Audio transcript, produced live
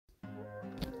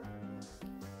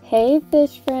Hey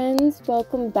fish friends,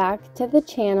 welcome back to the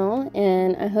channel,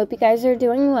 and I hope you guys are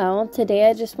doing well. Today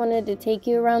I just wanted to take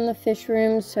you around the fish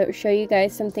room, so show you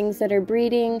guys some things that are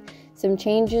breeding, some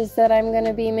changes that I'm going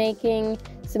to be making,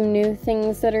 some new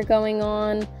things that are going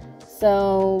on.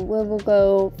 So we will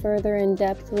go further in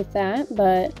depth with that,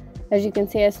 but as you can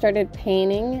see I started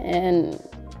painting and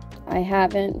I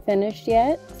haven't finished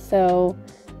yet, so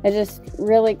I just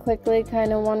really quickly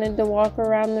kind of wanted to walk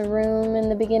around the room in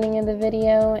the beginning of the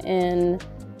video and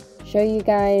show you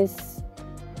guys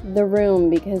the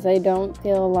room, because I don't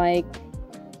feel like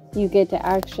you get to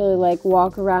actually like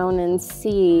walk around and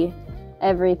see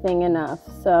everything enough.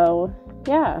 So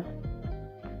yeah.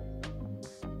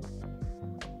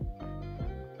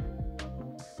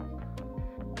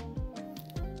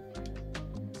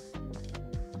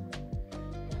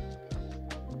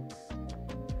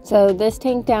 So this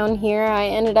tank down here, I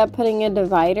ended up putting a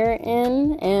divider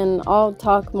in, and I'll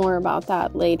talk more about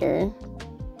that later.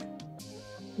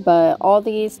 But all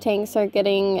these tanks are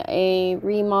getting a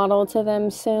remodel to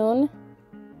them soon.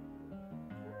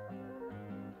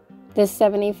 This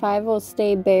 75 will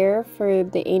stay bare for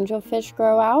the angelfish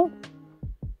grow out.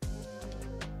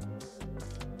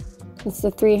 It's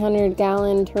the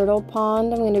 300-gallon turtle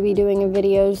pond. I'm going to be doing a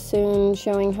video soon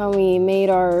showing how we made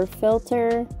our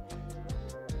filter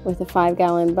with a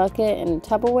 5-gallon bucket and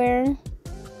Tupperware.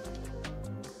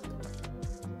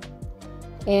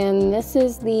 And this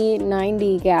is the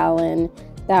 90-gallon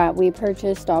that we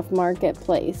purchased off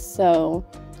Marketplace. So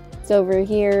it's over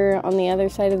here on the other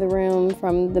side of the room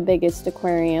from the biggest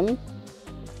aquarium.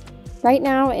 Right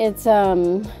now it's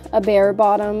a bare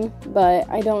bottom, but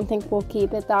I don't think we'll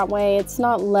keep it that way. It's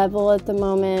not level at the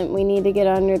moment. We need to get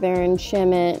under there and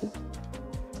shim it.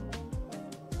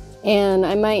 And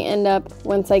I might end up,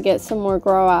 once I get some more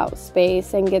grow out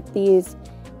space and get these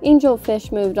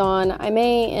angelfish moved on, I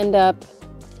may end up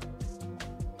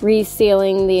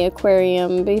resealing the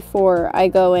aquarium before I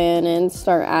go in and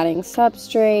start adding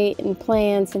substrate and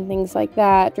plants and things like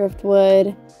that,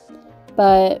 driftwood.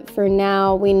 But for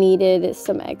now, we needed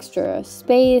some extra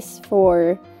space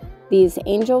for these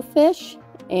angelfish.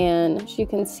 And as you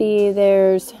can see,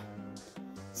 there's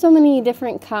so many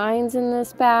different kinds in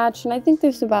this batch, and I think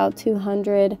there's about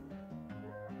 200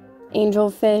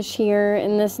 angelfish here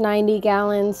in this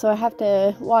 90-gallon, so I have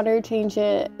to water change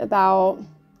it about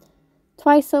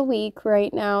twice a week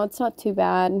right now. It's not too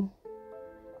bad.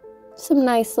 Some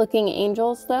nice looking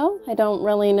angels though. I don't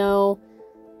really know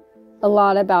a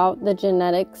lot about the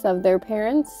genetics of their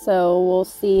parents, so we'll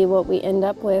see what we end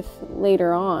up with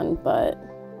later on. But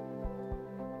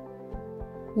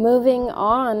moving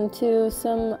on to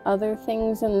some other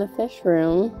things in the fish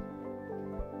room.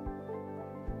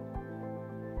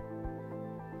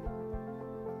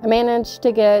 I managed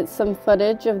to get some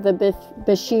footage of the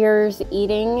Bashirs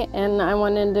eating, and I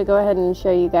wanted to go ahead and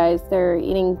show you guys. They're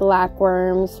eating black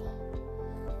worms.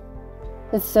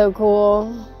 It's so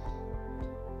cool.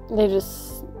 They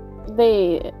just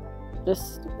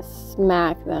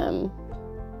smack them.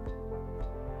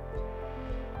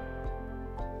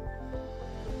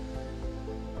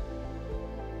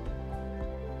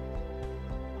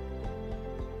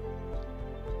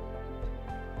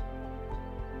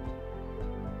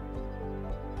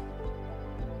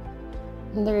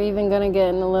 They're even gonna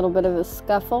get in a little bit of a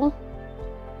scuffle,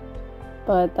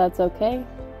 but that's okay.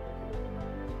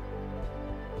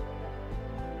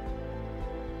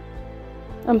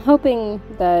 I'm hoping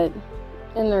that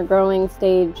in their growing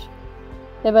stage,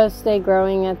 they both stay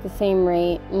growing at the same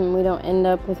rate and we don't end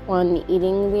up with one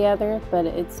eating the other, but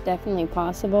it's definitely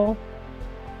possible.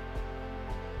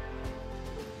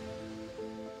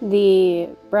 The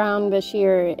brown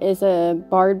Bashir is a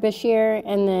barred Bashir,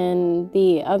 and then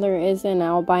the other is an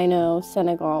albino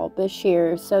Senegal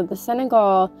Bashir. So the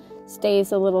Senegal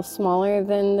stays a little smaller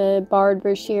than the barred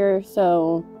Bashir,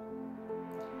 so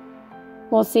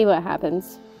we'll see what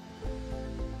happens.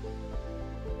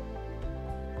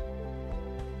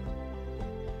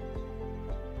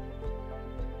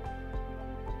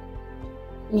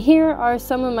 Here are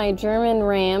some of my German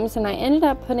rams, and I ended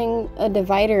up putting a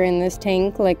divider in this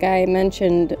tank like I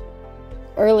mentioned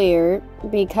earlier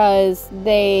because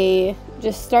they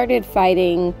just started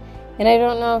fighting, and I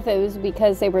don't know if it was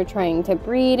because they were trying to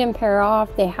breed and pair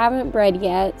off. They haven't bred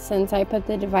yet since I put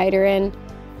the divider in,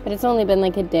 but it's only been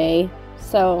like a day,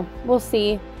 so we'll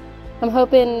see. I'm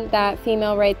hoping that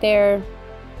female right there,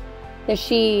 that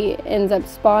she ends up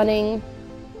spawning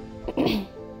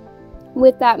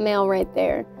with that male right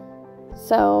there.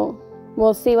 So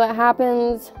we'll see what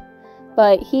happens,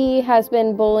 but he has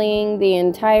been bullying the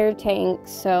entire tank.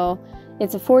 So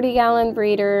it's a 40-gallon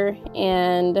breeder,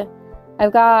 and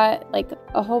I've got like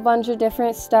a whole bunch of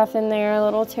different stuff in there,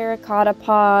 little terracotta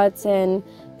pots and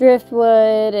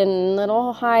driftwood and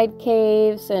little hide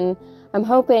caves, and I'm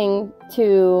hoping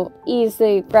to ease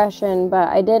the aggression, but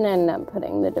I didn't end up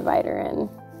putting the divider in.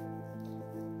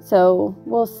 So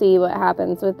we'll see what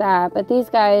happens with that. But these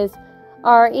guys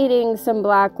are eating some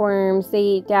blackworms. They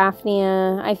eat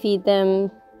Daphnia. I feed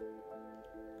them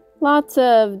lots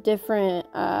of different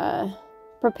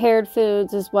prepared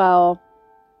foods as well.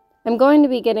 I'm going to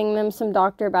be getting them some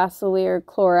Dr. Basileir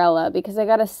chlorella because I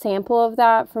got a sample of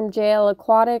that from JL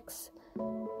Aquatics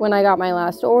when I got my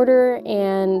last order,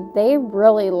 and they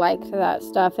really liked that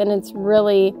stuff, and it's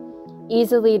really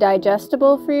easily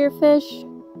digestible for your fish.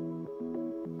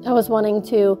 I was wanting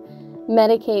to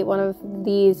medicate one of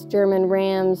these German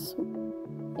rams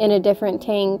in a different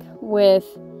tank with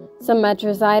some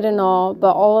metroxydenol,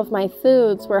 but all of my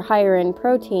foods were higher in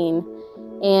protein,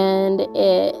 and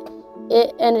it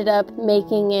ended up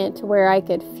making it to where I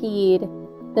could feed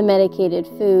the medicated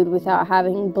food without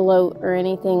having bloat or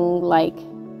anything. Like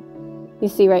you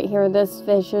see right here, this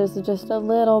fish is just a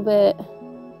little bit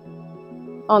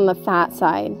on the fat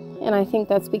side, and I think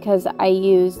that's because I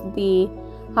used the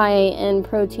high in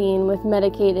protein with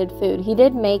medicated food. He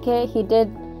did make it, he did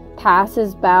pass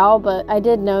his bow, but I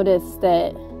did notice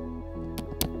that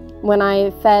when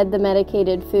I fed the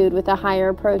medicated food with a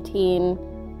higher protein,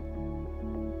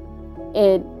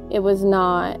 it was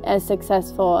not as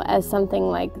successful as something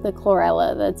like the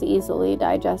chlorella that's easily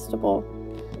digestible.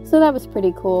 So that was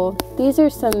pretty cool. These are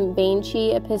some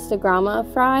Banshee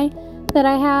Epistogramma fry that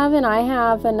I have, and I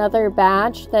have another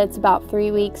batch that's about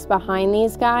 3 weeks behind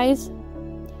these guys.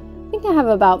 I think I have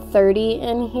about 30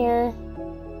 in here.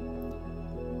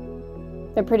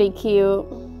 They're pretty cute.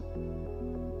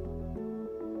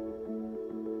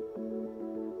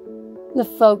 The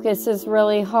focus is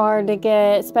really hard to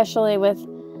get, especially with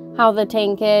how the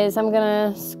tank is. I'm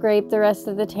gonna scrape the rest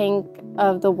of the tank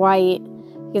of the white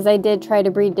because I did try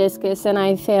to breed discus and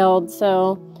I failed,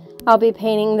 so I'll be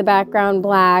painting the background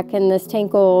black, and this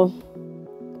tank will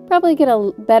probably get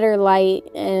a better light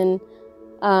and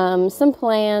some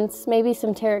plants, maybe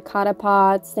some terracotta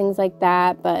pots, things like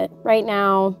that. But right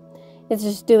now it's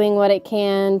just doing what it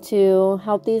can to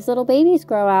help these little babies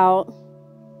grow out.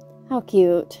 How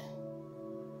cute.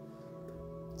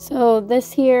 So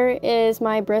this here is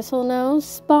my Bristlenose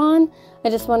spawn. I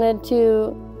just wanted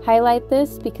to highlight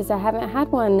this because I haven't had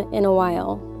one in a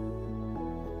while.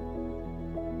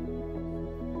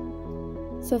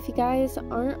 So if you guys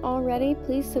aren't already,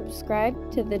 please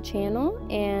subscribe to the channel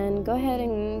and go ahead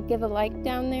and give a like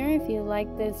down there if you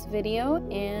like this video,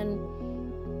 and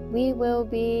we will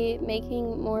be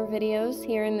making more videos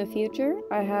here in the future.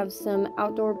 I have some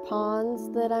outdoor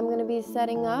ponds that I'm going to be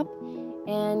setting up.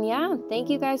 And yeah,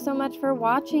 thank you guys so much for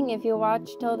watching. If you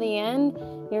watch till the end,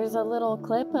 here's a little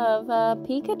clip of a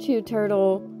Pikachu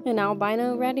turtle, an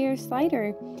albino red ear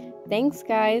slider. Thanks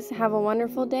guys, have a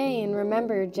wonderful day, and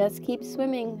remember, just keep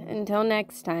swimming. Until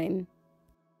next time.